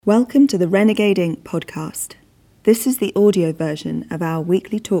Welcome to the Renegade Inc. podcast. This is the audio version of our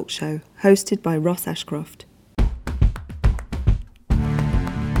weekly talk show hosted by Ross Ashcroft.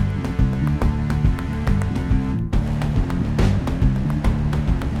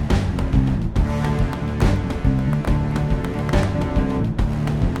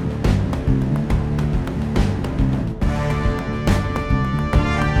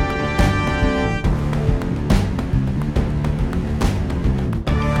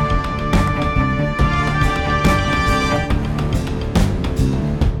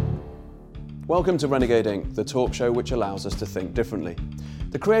 Welcome to Renegade Inc., the talk show which allows us to think differently.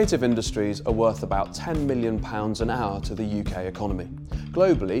 The creative industries are worth about £10 million an hour to the UK economy.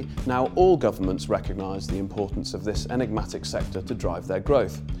 Globally, now all governments recognise the importance of this enigmatic sector to drive their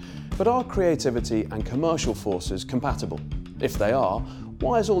growth. But are creativity and commercial forces compatible? If they are,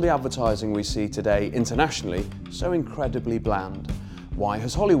 why is all the advertising we see today internationally so incredibly bland? Why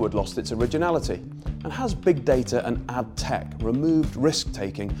has Hollywood lost its originality? And has big data and ad tech removed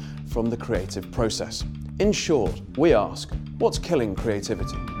risk-taking from the creative process? In short, we ask, what's killing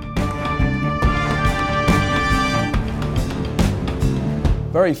creativity?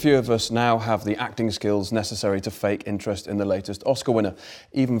 Very few of us now have the acting skills necessary to fake interest in the latest Oscar winner.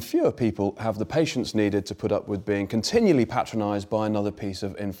 Even fewer people have the patience needed to put up with being continually patronised by another piece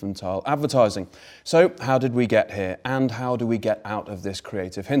of infantile advertising. So how did we get here, and how do we get out of this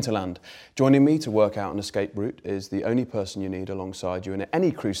creative hinterland? Joining me to work out an escape route is the only person you need alongside you in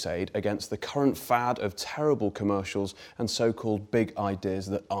any crusade against the current fad of terrible commercials and so-called big ideas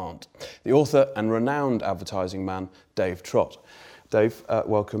that aren't. The author and renowned advertising man, Dave Trott. Dave,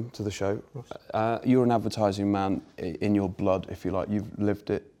 welcome to the show. You're an advertising man in your blood, if you like. You've lived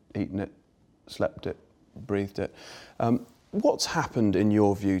it, eaten it, slept it, breathed it. What's happened, in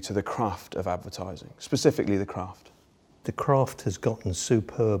your view, to the craft of advertising, specifically the craft? The craft has gotten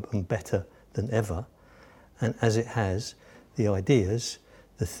superb and better than ever, and as it has, the ideas,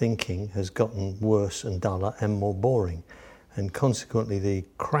 the thinking has gotten worse and duller and more boring, and consequently the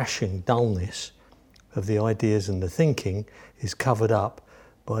crashing dullness of the ideas and the thinking is covered up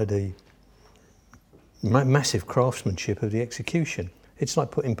by the massive craftsmanship of the execution. It's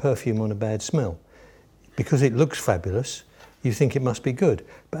like putting perfume on a bad smell. Because it looks fabulous, you think it must be good,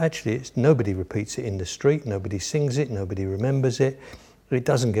 but actually nobody repeats it in the street, nobody sings it, nobody remembers it, it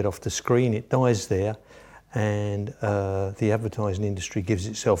doesn't get off the screen, it dies there, and the advertising industry gives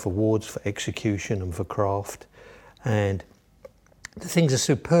itself awards for execution and for craft, and the things are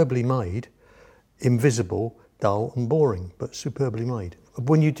superbly made, invisible, dull and boring, but superbly made.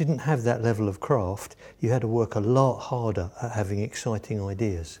 When you didn't have that level of craft, you had to work a lot harder at having exciting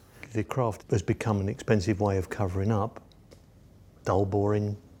ideas. The craft has become an expensive way of covering up dull,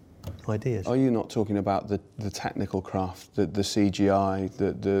 boring ideas. Are you not talking about the technical craft, the CGI,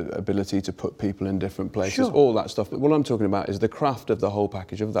 the ability to put people in different places, Sure. All that stuff? But what I'm talking about is the craft of the whole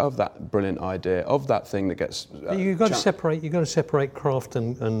package, of that brilliant idea, of that thing that gets... You've got to separate craft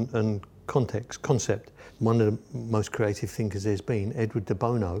and concept. One of the most creative thinkers there's been, Edward de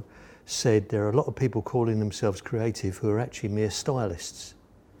Bono, said there are a lot of people calling themselves creative who are actually mere stylists.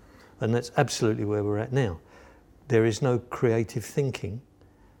 And that's absolutely where we're at now. There is no creative thinking.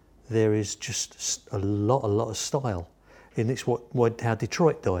 There is just a lot of style. And it's how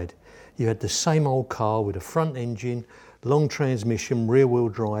Detroit died. You had the same old car with a front engine, long transmission, rear-wheel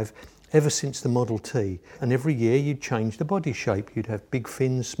drive, ever since the Model T, and every year you'd change the body shape. You'd have big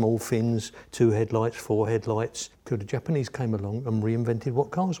fins, small fins, 2 headlights, 4 headlights, till the Japanese came along and reinvented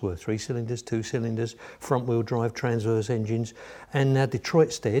what cars were: 3 cylinders, 2 cylinders, front-wheel drive, transverse engines, and now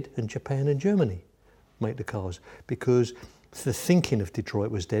Detroit's dead, and Japan and Germany make the cars, because the thinking of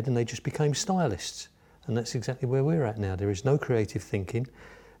Detroit was dead and they just became stylists. And that's exactly where we're at now. There is no creative thinking,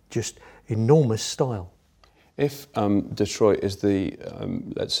 just enormous style. If Detroit is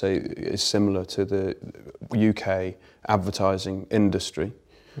let's say, is similar to the UK advertising industry,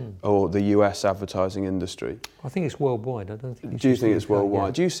 or the US advertising industry, I think it's worldwide. I don't think. Do you think it's worldwide?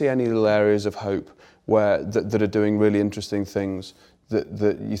 Yeah. Do you see any little areas of hope where that are doing really interesting things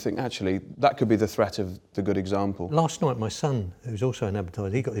that you think actually that could be the threat of the good example? Last night, my son, who's also an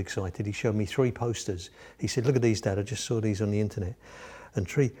advertiser, he got excited. He showed me 3 posters. He said, "Look at these, Dad. I just saw these on the internet, and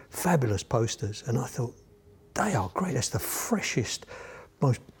 3 fabulous posters." And I thought, they are great. That's the freshest,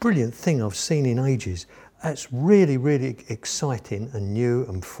 most brilliant thing I've seen in ages. That's really, really exciting and new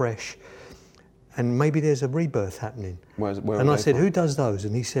and fresh. And maybe there's a rebirth happening. Where I said, "Who does those?"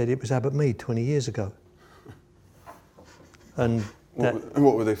 And he said, "It was Abbott Mead 20 years ago." And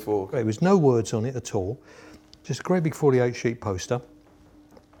what were they for? There was no words on it at all. Just a great big 48 sheet poster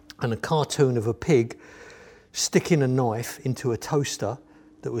and a cartoon of a pig sticking a knife into a toaster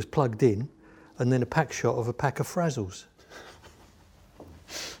that was plugged in, and then a pack shot of a pack of Frazzles.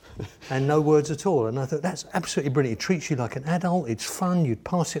 And no words at all. And I thought, that's absolutely brilliant. It treats you like an adult, it's fun, you'd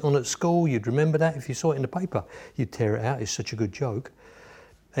pass it on at school, you'd remember that if you saw it in the paper. You'd tear it out, it's such a good joke.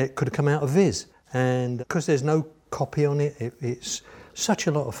 It could have come out of Viz. And because there's no copy on it, it's such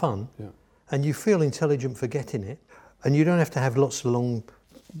a lot of fun. Yeah. And you feel intelligent for getting it. And you don't have to have lots of long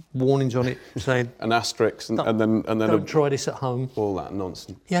warnings on it saying... An asterisk and then don't try this at home. All that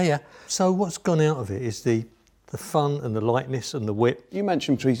nonsense. Yeah. So what's gone out of it is the fun and the lightness and the wit. You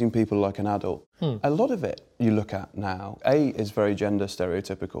mentioned treating people like an adult. A lot of it you look at now, is very gender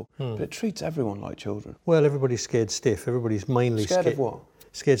stereotypical, but it treats everyone like children. Well, everybody's scared stiff. Everybody's mainly Scared of what?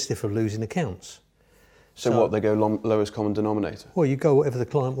 Scared stiff of losing accounts. So what, they go lowest common denominator? Well, you go whatever the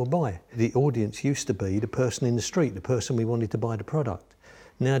client will buy. The audience used to be the person in the street, the person we wanted to buy the product.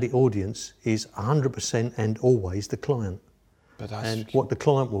 Now the audience is 100% and always the client. And what the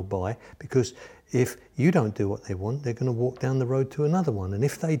client will buy, because if you don't do what they want, they're going to walk down the road to another one. And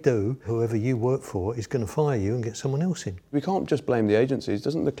if they do, whoever you work for is going to fire you and get someone else in. We can't just blame the agencies.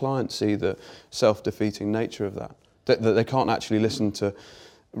 Doesn't the client see the self-defeating nature of that? That they can't actually listen to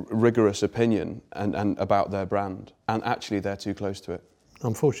rigorous opinion and about their brand, and actually they're too close to it?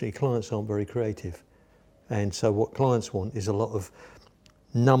 Unfortunately, clients aren't very creative. And so what clients want is a lot of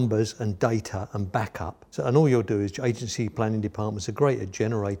numbers and data and backup. And all you'll do is agency planning departments are great at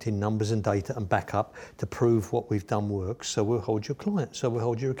generating numbers and data and backup to prove what we've done works, so we'll hold your client, so we'll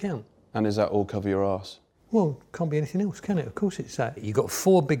hold your account. And is that all cover your arse? Well, can't be anything else, can it? Of course it's that. You've got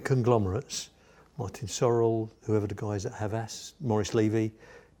 4 big conglomerates, Martin Sorrell, whoever the guys at Havas, Maurice Levy,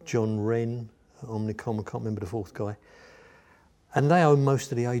 John Wren, Omnicom, I can't remember the 4th guy. And they own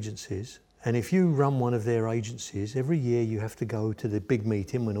most of the agencies. And if you run one of their agencies, every year you have to go to the big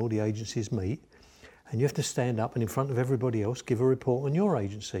meeting when all the agencies meet, and you have to stand up and in front of everybody else give a report on your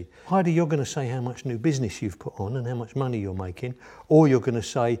agency. Either you're going to say how much new business you've put on and how much money you're making, or you're going to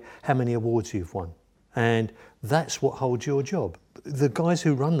say how many awards you've won. And that's what holds your job. The guys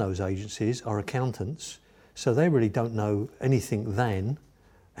who run those agencies are accountants, so they really don't know anything than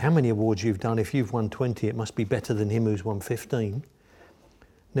how many awards you've done. If you've won 20, it must be better than him who's won 15.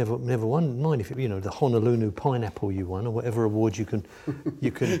 Never won. Mind if the Honolulu pineapple you won, or whatever award you can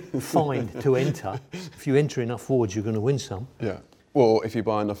find to enter. If you enter enough awards, you're going to win some. Yeah. Or if you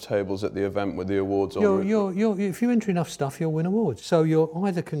buy enough tables at the event with the awards on if you enter enough stuff, you'll win awards. So you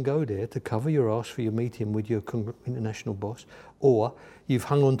either can go there to cover your arse for your meeting with your international boss, or you've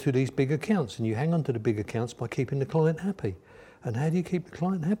hung on to these big accounts, and you hang on to the big accounts by keeping the client happy. And how do you keep the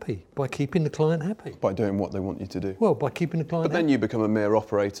client happy? By keeping the client happy. By doing what they want you to do. Well, by keeping the client happy. But then you become a mere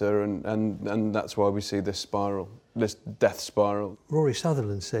operator, and that's why we see this spiral, this death spiral. Rory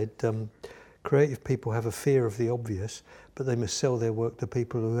Sutherland said, creative people have a fear of the obvious, but they must sell their work to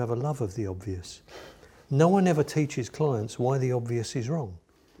people who have a love of the obvious. No one ever teaches clients why the obvious is wrong.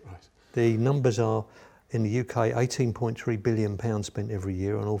 Right. The numbers are, in the UK, £18.3 billion spent every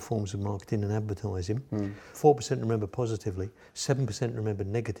year on all forms of marketing and advertising. 4% remember positively, 7% remember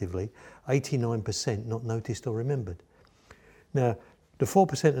negatively, 89% not noticed or remembered. Now, the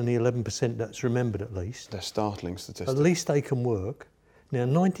 4% and the 11% that's remembered at least, they're startling statistics. At least they can work. Now,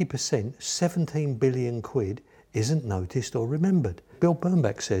 90%, 17 billion quid, isn't noticed or remembered. Bill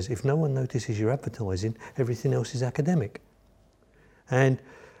Bernbach says, if no one notices your advertising, everything else is academic. And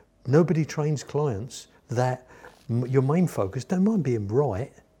nobody trains clients that your main focus, don't mind being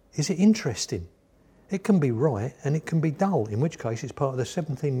right, is it interesting? It can be right and it can be dull, in which case it's part of the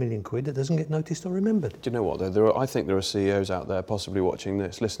 17 million quid that doesn't get noticed or remembered. Do you know what, I think there are CEOs out there possibly watching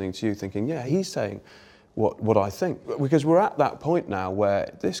this, listening to you, thinking, yeah, he's saying what I think. Because we're at that point now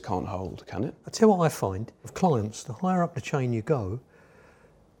where this can't hold, can it? I'll tell you what I find of clients, the higher up the chain you go,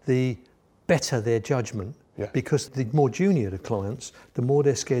 the better their judgment. Yeah. Because the more junior the clients, the more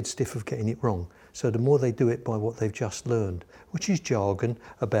they're scared stiff of getting it wrong. So the more they do it by what they've just learned, which is jargon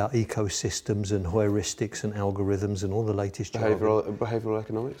about ecosystems and heuristics and algorithms and all the latest jargon. Behavioural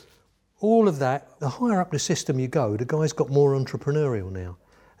economics? All of that, the higher up the system you go, the guy's got more entrepreneurial now.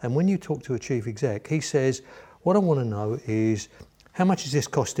 And when you talk to a chief exec, he says, what I want to know is, how much is this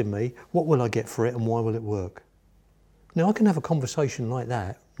costing me? What will I get for it and why will it work? Now, I can have a conversation like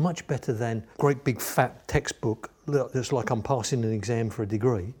that much better than a great big fat textbook that's like I'm passing an exam for a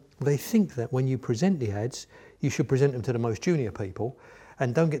degree. They think that when you present the ads, you should present them to the most junior people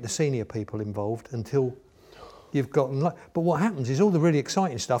and don't get the senior people involved until you've gotten... But what happens is all the really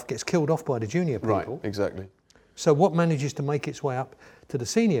exciting stuff gets killed off by the junior people. Right, exactly. So what manages to make its way up to the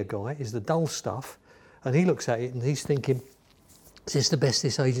senior guy is the dull stuff, and he looks at it and he's thinking, is this the best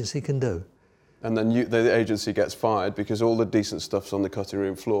this agency can do? And then the agency gets fired because all the decent stuff's on the cutting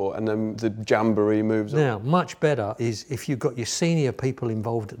room floor, and then the jamboree moves on. Now, much better is if you've got your senior people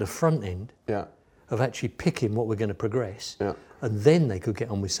involved at the front end of actually picking what we're going to progress, and then they could get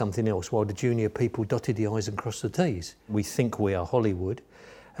on with something else while the junior people dotted the I's and crossed the T's. We think we are Hollywood,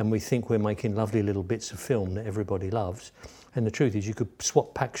 and we think we're making lovely little bits of film that everybody loves. And the truth is you could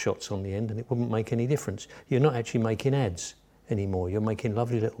swap pack shots on the end and it wouldn't make any difference. You're not actually making ads anymore. You're making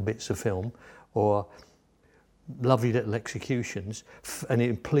lovely little bits of film or lovely little executions,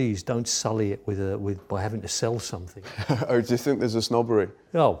 and please don't sully it by having to sell something. Oh, do you think there's a snobbery?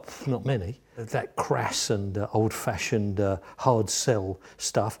 Oh, not many. That crass and old-fashioned hard sell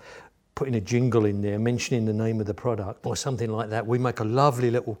stuff, putting a jingle in there, mentioning the name of the product or something like that. We make a lovely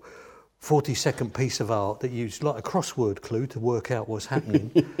little 40-second piece of art that used like a crossword clue to work out what's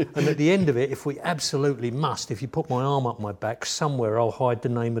happening. And at the end of it, if we absolutely must, if you put my arm up my back, somewhere I'll hide the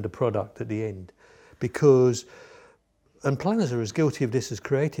name of the product at the end. Because, and planners are as guilty of this as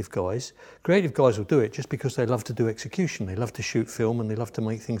creative guys. Creative guys will do it just because they love to do execution. They love to shoot film and they love to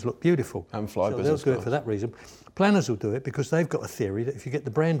make things look beautiful. And fly business they'll do class. it for that reason. Planners will do it because they've got a theory that if you get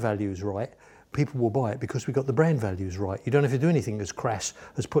the brand values right, people will buy it because we got the brand values right. You don't have to do anything as crass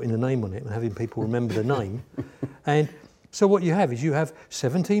as putting the name on it and having people remember the name. And so what you have is you have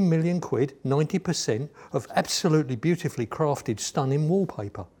 17 million quid, 90% of absolutely beautifully crafted, stunning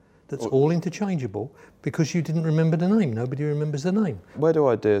wallpaper that's all interchangeable because you didn't remember the name. Nobody remembers the name. Where do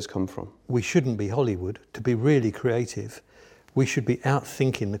ideas come from? We shouldn't be Hollywood. To be really creative, we should be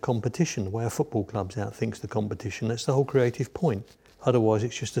outthinking the competition, the way a football club's outthinks the competition. That's the whole creative point. Otherwise,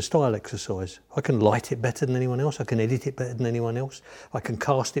 it's just a style exercise. I can light it better than anyone else. I can edit it better than anyone else. I can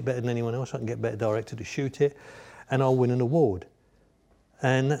cast it better than anyone else. I can get a better director to shoot it, and I'll win an award.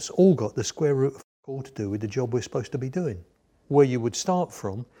 And that's all got the square root of all to do with the job we're supposed to be doing. Where you would start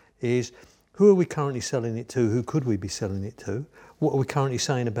from is, who are we currently selling it to? Who could we be selling it to? What are we currently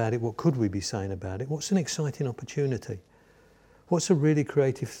saying about it? What could we be saying about it? What's an exciting opportunity? What's a really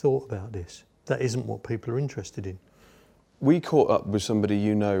creative thought about this? That isn't what people are interested in. We caught up with somebody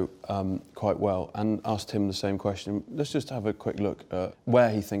you know quite well and asked him the same question. Let's just have a quick look at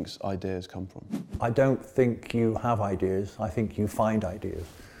where he thinks ideas come from. I don't think you have ideas. I think you find ideas.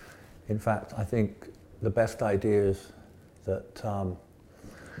 In fact, I think the best ideas that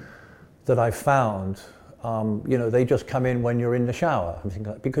I've found, they just come in when you're in the shower.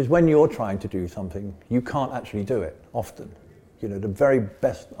 Because when you're trying to do something, you can't actually do it often. The very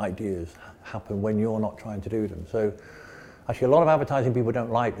best ideas happen when you're not trying to do them. So actually, a lot of advertising people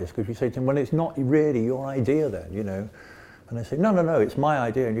don't like this because you say to them, well, it's not really your idea then, And they say, no, it's my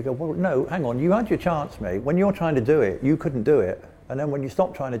idea. And you go, well, no, hang on, you had your chance, mate. When you're trying to do it, you couldn't do it. And then when you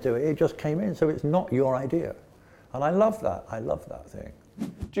stopped trying to do it, it just came in. So it's not your idea. And I love that. I love that thing.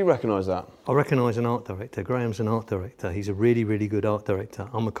 Do you recognise that? I recognise an art director. Graham's an art director. He's a really, really good art director.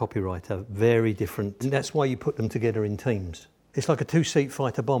 I'm a copywriter. Very different. And that's why you put them together in teams. It's like a two-seat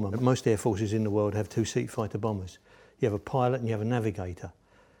fighter bomber. Most air forces in the world have two-seat fighter bombers. You have a pilot and you have a navigator.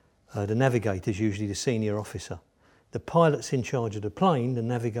 The navigator's usually the senior officer. The pilot's in charge of the plane, the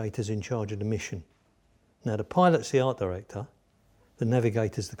navigator's in charge of the mission. Now the pilot's the art director, the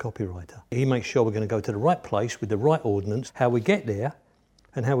navigator's the copywriter. He makes sure we're going to go to the right place with the right ordnance. How we get there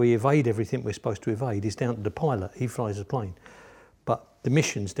and how we evade everything we're supposed to evade is down to the pilot. He flies the plane. But the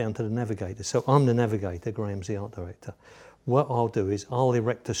mission's down to the navigator. So I'm the navigator, Graham's the art director. What I'll do is I'll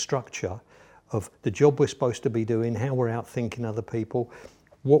erect a structure of the job we're supposed to be doing, how we're outthinking other people,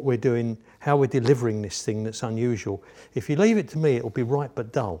 what we're doing, how we're delivering this thing that's unusual. If you leave it to me, it'll be right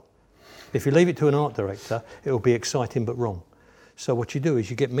but dull. If you leave it to an art director, it'll be exciting but wrong. So what you do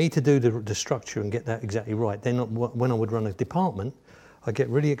is you get me to do the structure and get that exactly right. Then when I would run a department, I get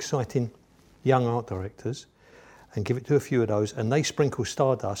really exciting young art directors and give it to a few of those, and they sprinkle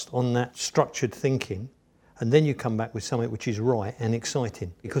stardust on that structured thinking. And then you come back with something which is right and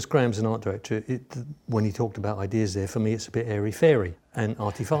exciting. Because Graham's an art director, when he talked about ideas there, for me it's a bit airy-fairy and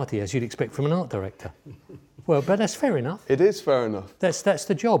arty-farty, as you'd expect from an art director. Well, but that's fair enough. It is fair enough. That's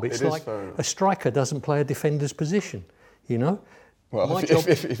the job. It's like fair enough. A striker doesn't play a defender's position, Well,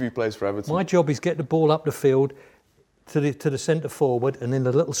 if he plays for Everton. My job is get the ball up the field to the centre forward, and then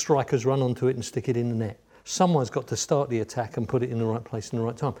the little strikers run onto it and stick it in the net. Someone's got to start the attack and put it in the right place in the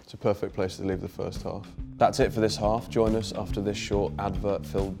right time. It's a perfect place to leave the first half. That's it for this half. Join us after this short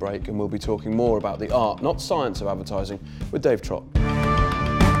advert-filled break and we'll be talking more about the art, not science of advertising, with Dave Trott.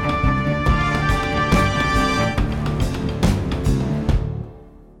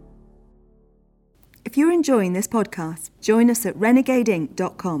 If you're enjoying this podcast, join us at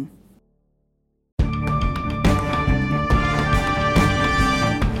renegadeinc.com.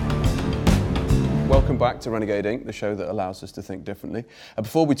 Welcome back to Renegade Inc., the show that allows us to think differently.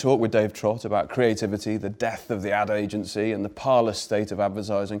 Before we talk with Dave Trott about creativity, the death of the ad agency and the parlous state of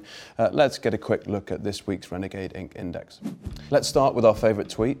advertising, let's get a quick look at this week's Renegade Inc. Index. Let's start with our favourite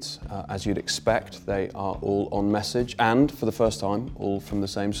tweets. As you'd expect, they are all on message and, for the first time, all from the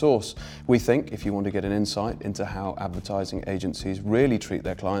same source. We think if you want to get an insight into how advertising agencies really treat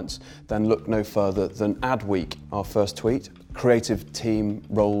their clients, then look no further than Adweek. Our first tweet, creative team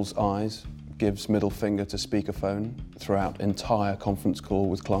rolls eyes, gives middle finger to speakerphone throughout entire conference call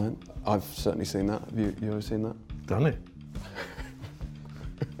with client. I've certainly seen that. Have you ever seen that? Done it.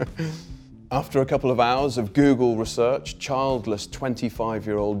 After a couple of hours of Google research, childless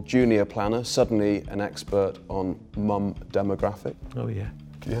 25-year-old junior planner, suddenly an expert on mum demographic. Oh yeah.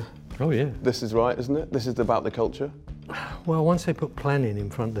 Yeah. Oh yeah. This is right, isn't it? This is about the culture. Well, once they put planning in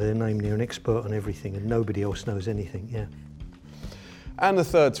front of their name, they're an expert on everything and nobody else knows anything, yeah. And the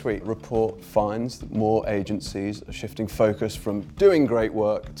third tweet, report finds that more agencies are shifting focus from doing great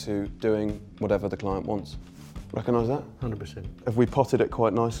work to doing whatever the client wants. Recognise that? 100%. Have we potted it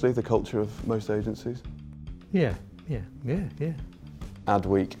quite nicely, the culture of most agencies? Yeah.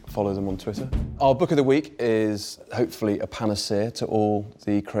 Adweek, follow them on Twitter. Our book of the week is hopefully a panacea to all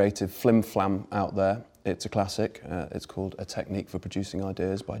the creative flim-flam out there. It's a classic. It's called A Technique for Producing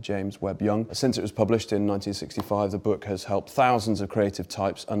Ideas by James Webb Young. Since it was published in 1965, the book has helped thousands of creative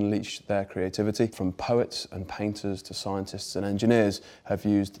types unleash their creativity. From poets and painters to scientists and engineers have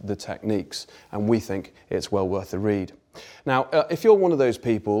used the techniques, and we think it's well worth a read. Now, if you're one of those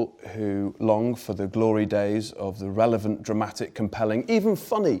people who long for the glory days of the relevant, dramatic, compelling, even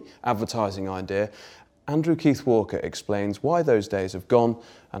funny advertising idea, Andrew Keith Walker explains why those days have gone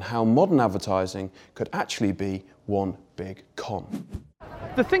and how modern advertising could actually be one big con.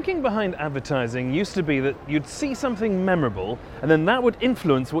 The thinking behind advertising used to be that you'd see something memorable and then that would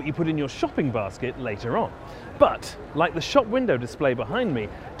influence what you put in your shopping basket later on. But, like the shop window display behind me,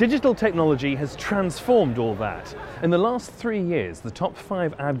 digital technology has transformed all that. In the last 3 years, the top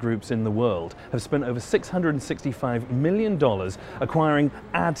 5 ad groups in the world have spent over $665 million acquiring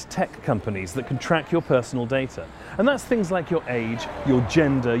ad tech companies that can track your personal data. And that's things like your age, your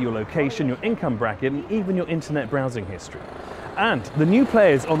gender, your location, your income bracket, and even your internet browsing history. And the new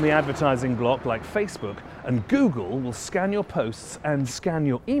players on the advertising block like Facebook and Google will scan your posts and scan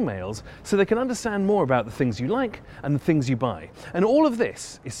your emails so they can understand more about the things you like and the things you buy. And all of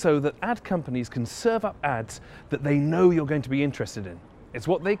this is so that ad companies can serve up ads that they know you're going to be interested in. It's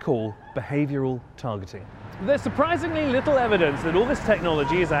what they call behavioral targeting. There's surprisingly little evidence that all this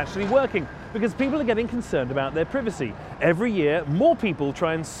technology is actually working because people are getting concerned about their privacy. Every year, more people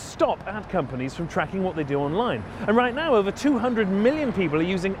try and stop ad companies from tracking what they do online. And right now, over 200 million people are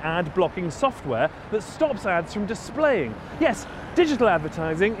using ad blocking software that stops ads from displaying. Yes, digital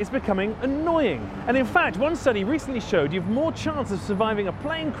advertising is becoming annoying. And in fact, one study recently showed you've more chance of surviving a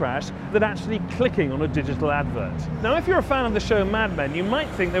plane crash than actually clicking on a digital advert. Now, if you're a fan of the show Mad Men, you might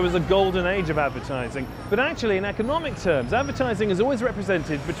think there was a golden age of advertising, but actually in economic terms, advertising is always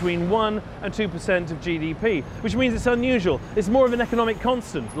represented between 1% and 2% of GDP, which means it's unusual. It's more of an economic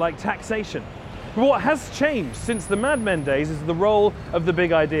constant, like taxation. But what has changed since the Mad Men days is the role of the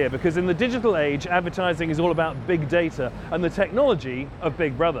big idea, because in the digital age, advertising is all about big data and the technology of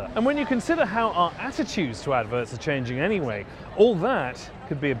Big Brother. And when you consider how our attitudes to adverts are changing anyway, all that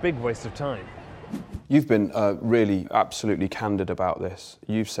could be a big waste of time. You've been really absolutely candid about this.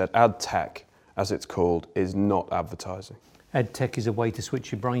 You've said ad tech, as it's called, is not advertising. Ad tech is a way to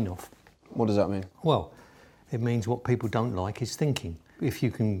switch your brain off. What does that mean? Well, it means what people don't like is thinking. If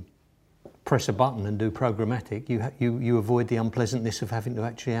you can press a button and do programmatic, you avoid the unpleasantness of having to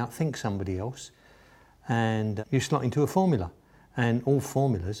actually outthink somebody else, and you slot into a formula. And all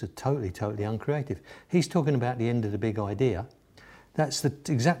formulas are totally uncreative. He's talking about the end of the big idea. That's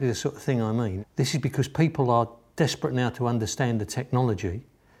exactly the sort of thing I mean. This is because people are desperate now to understand the technology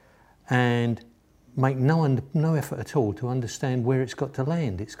and make no effort at all to understand where it's got to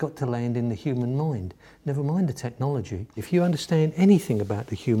land. It's got to land in the human mind. Never mind the technology. If you understand anything about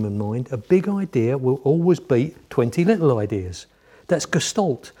the human mind, a big idea will always beat 20 little ideas. That's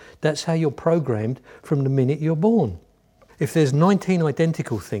Gestalt. That's how you're programmed from the minute you're born. If there's 19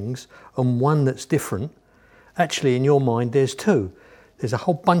 identical things and one that's different, actually in your mind there's 2. There's a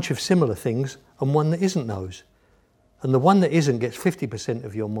whole bunch of similar things and one that isn't those. And the one that isn't gets 50%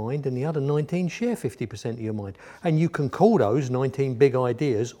 of your mind and the other 19 share 50% of your mind. And you can call those 19 big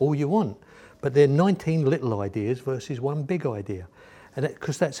ideas all you want, but they're 19 little ideas versus one big idea. And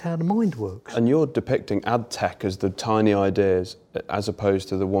because that's how the mind works. And you're depicting ad tech as the tiny ideas as opposed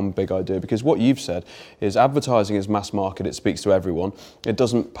to the one big idea, because what you've said is advertising is mass market, it speaks to everyone, it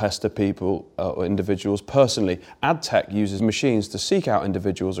doesn't pester people or individuals personally. Ad tech uses machines to seek out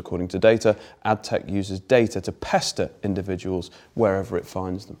individuals according to data, ad tech uses data to pester individuals wherever it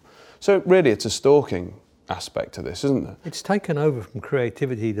finds them. So really it's a stalking aspect to this, isn't there? It's taken over from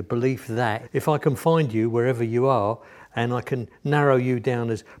creativity, the belief that if I can find you wherever you are and I can narrow you down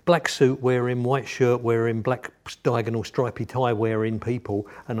as black suit wearing, white shirt wearing, black diagonal stripy tie wearing people,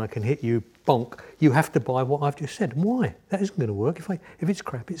 and I can hit you bonk, you have to buy what I've just said. Why? That isn't going to work. If it's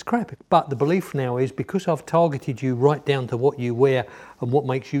crap, it's crap. But the belief now is because I've targeted you right down to what you wear and what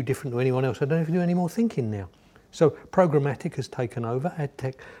makes you different to anyone else, I don't have to do any more thinking now. So programmatic has taken over, ad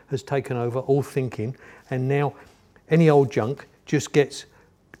tech has taken over all thinking, and now any old junk just gets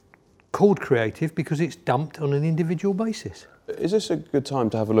called creative because it's dumped on an individual basis. Is this a good time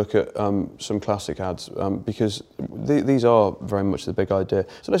to have a look at some classic ads? Because these are very much the big idea.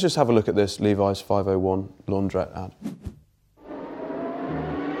 So let's just have a look at this Levi's 501 laundrette ad.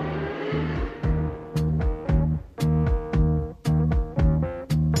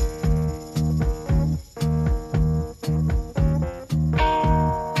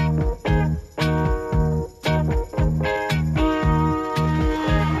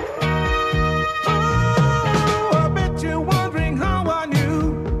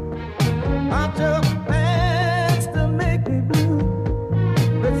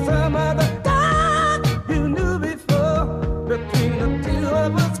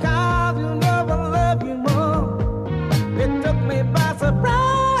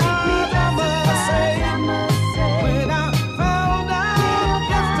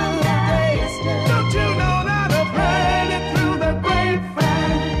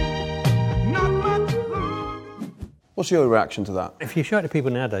 What's your reaction to that? If you show it to people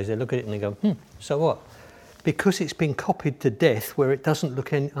nowadays, they look at it and they go, so what? Because it's been copied to death where it doesn't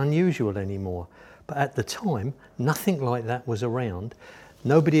look unusual anymore. But at the time, nothing like that was around.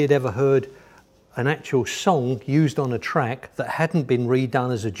 Nobody had ever heard an actual song used on a track that hadn't been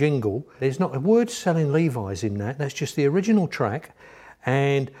redone as a jingle. There's not a word selling Levi's in that. That's just the original track.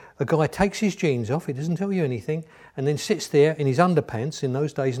 And a guy takes his jeans off, he doesn't tell you anything, and then sits there in his underpants. In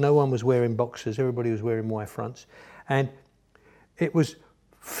those days, no one was wearing boxers, everybody was wearing Y-fronts. And it was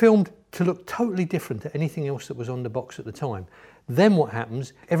filmed to look totally different to anything else that was on the box at the time. Then what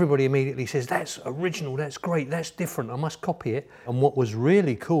happens, everybody immediately says, that's original, that's great, that's different, I must copy it. And what was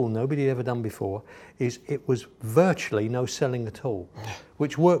really cool, nobody had ever done before, is it was virtually no selling at all,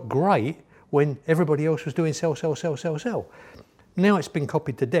 which worked great when everybody else was doing sell, sell, sell, sell, sell. Now it's been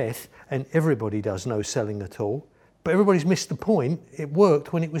copied to death and everybody does no selling at all, but everybody's missed the point. It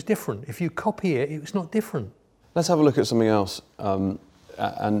worked when it was different. If you copy it, it's not different. Let's have a look at something else and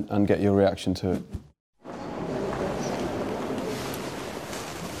get your reaction to it.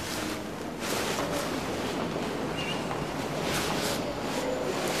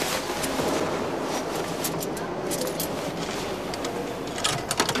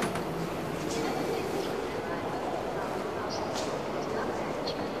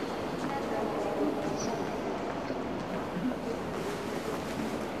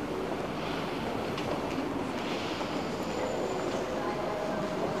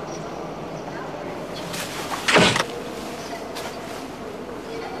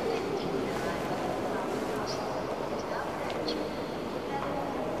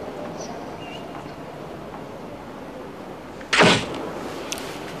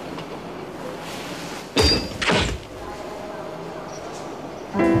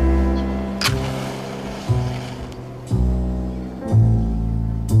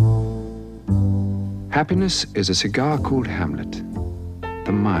 Happiness is a cigar called Hamlet,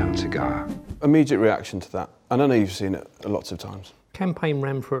 the mild cigar. Immediate reaction to that. And I know you've seen it lots of times. Campaign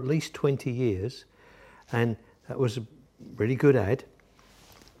ran for at least 20 years, and that was a really good ad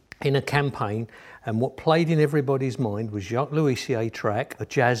in a campaign. And what played in everybody's mind was Jacques Louisier track, a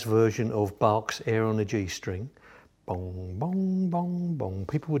jazz version of Bach's Air on a G-string. Bong, bong, bong, bong.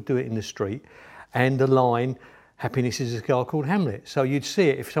 People would do it in the street. And the line, happiness is a cigar called Hamlet. So you'd see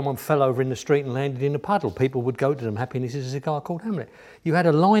it if someone fell over in the street and landed in a puddle. People would go to them, happiness is a cigar called Hamlet. You had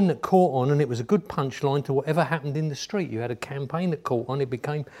a line that caught on and it was a good punchline to whatever happened in the street. You had a campaign that caught on, it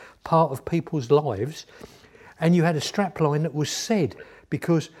became part of people's lives. And you had a strapline that was said,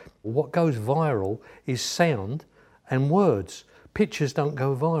 because what goes viral is sound and words. Pictures don't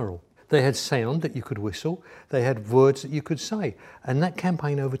go viral. They had sound that you could whistle, they had words that you could say. And that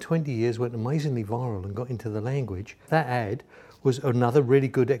campaign over 20 years went amazingly viral and got into the language. That ad was another really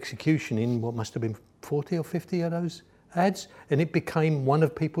good execution in what must have been 40 or 50 of those ads, and it became one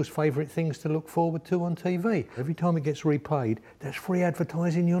of people's favourite things to look forward to on TV. Every time it gets replayed, that's free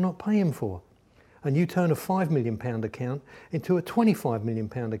advertising you're not paying for. And you turn a £5 million account into a £25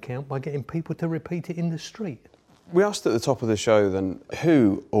 million account by getting people to repeat it in the street. We asked at the top of the show then,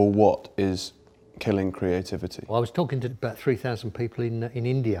 who or what is killing creativity? Well, I was talking to about 3,000 people in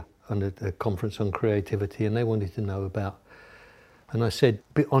India on a conference on creativity, and they wanted to know about, and I said,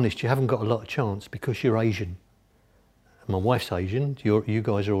 be honest, you haven't got a lot of chance because you're Asian. My wife's Asian, you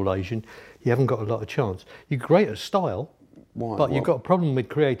guys are all Asian, you haven't got a lot of chance. You're great at style, Why? but you've got a problem with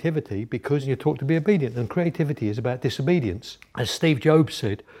creativity because you're taught to be obedient, and creativity is about disobedience. As Steve Jobs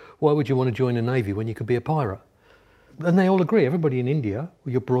said, why would you want to join the Navy when you could be a pirate? And they all agree, everybody in India,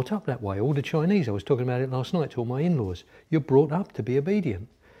 well, you're brought up that way. All the Chinese, I was talking about it last night to all my in-laws, you're brought up to be obedient.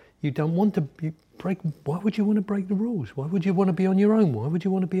 You don't want to break, why would you want to break the rules? Why would you want to be on your own? Why would you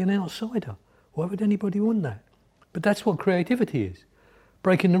want to be an outsider? Why would anybody want that? But that's what creativity is,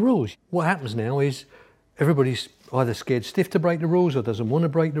 breaking the rules. What happens now is everybody's either scared stiff to break the rules or doesn't want to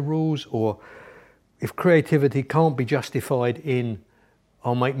break the rules, or if creativity can't be justified in,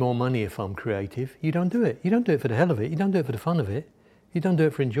 I'll make more money if I'm creative, you don't do it. You don't do it for the hell of it, you don't do it for the fun of it, you don't do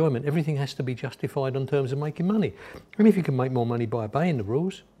it for enjoyment. Everything has to be justified in terms of making money. And if you can make more money by obeying the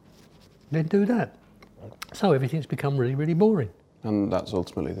rules, then do that. So everything's become really, really boring. And that's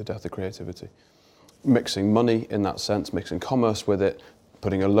ultimately the death of creativity. Mixing money in that sense, mixing commerce with it,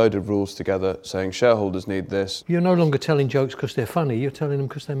 putting a load of rules together, saying shareholders need this. You're no longer telling jokes because they're funny, you're telling them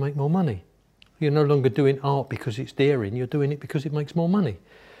because they make more money. You're no longer doing art because it's daring, you're doing it because it makes more money.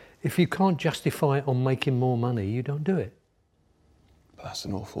 If you can't justify it on making more money, you don't do it. But that's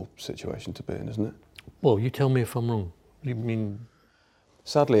an awful situation to be in, isn't it? Well, you tell me if I'm wrong. You mean...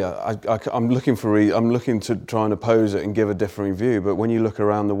 Sadly, I'm looking to try and oppose it and give a differing view. But when you look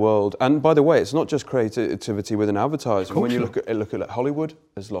around the world, and by the way, it's not just creativity within advertising. When you look at Hollywood,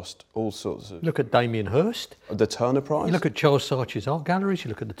 has lost all sorts of. Look at Damien Hirst. The Turner Prize. You look at Charles Saatchi's art galleries. You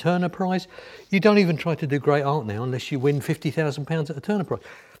look at the Turner Prize. You don't even try to do great art now unless you win £50,000 at the Turner Prize.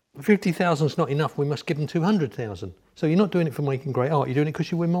 50,000's not enough. We must give them 200,000. So you're not doing it for making great art. You're doing it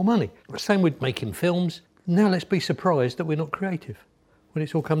because you win more money. Same with making films. Now let's be surprised that we're not creative when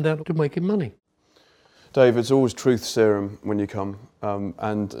it's all come down to making money. Dave, it's always truth serum when you come,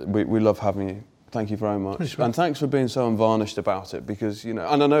 and we love having you. Thank you very much. And thanks for being so unvarnished about it, because, and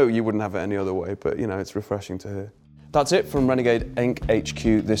I know you wouldn't have it any other way, but, it's refreshing to hear. That's it from Renegade Inc.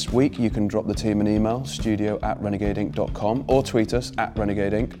 HQ this week. You can drop the team an email, studio@renegadeinc.com, or tweet us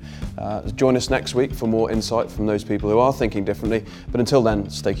 @Renegade Inc. Join us next week for more insight from those people who are thinking differently. But until then,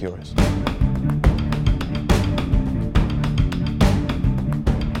 stay curious.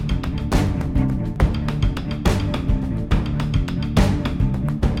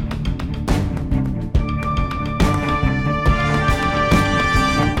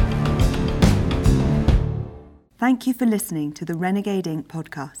 Thank you for listening to the Renegade Inc.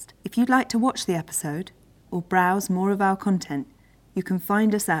 podcast. If you'd like to watch the episode or browse more of our content, you can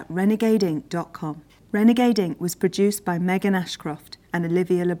find us at renegadeinc.com. Renegade Inc. was produced by Megan Ashcroft and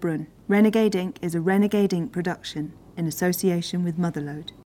Olivia Lebrun. Renegade Inc. is a Renegade Inc. production in association with Motherlode.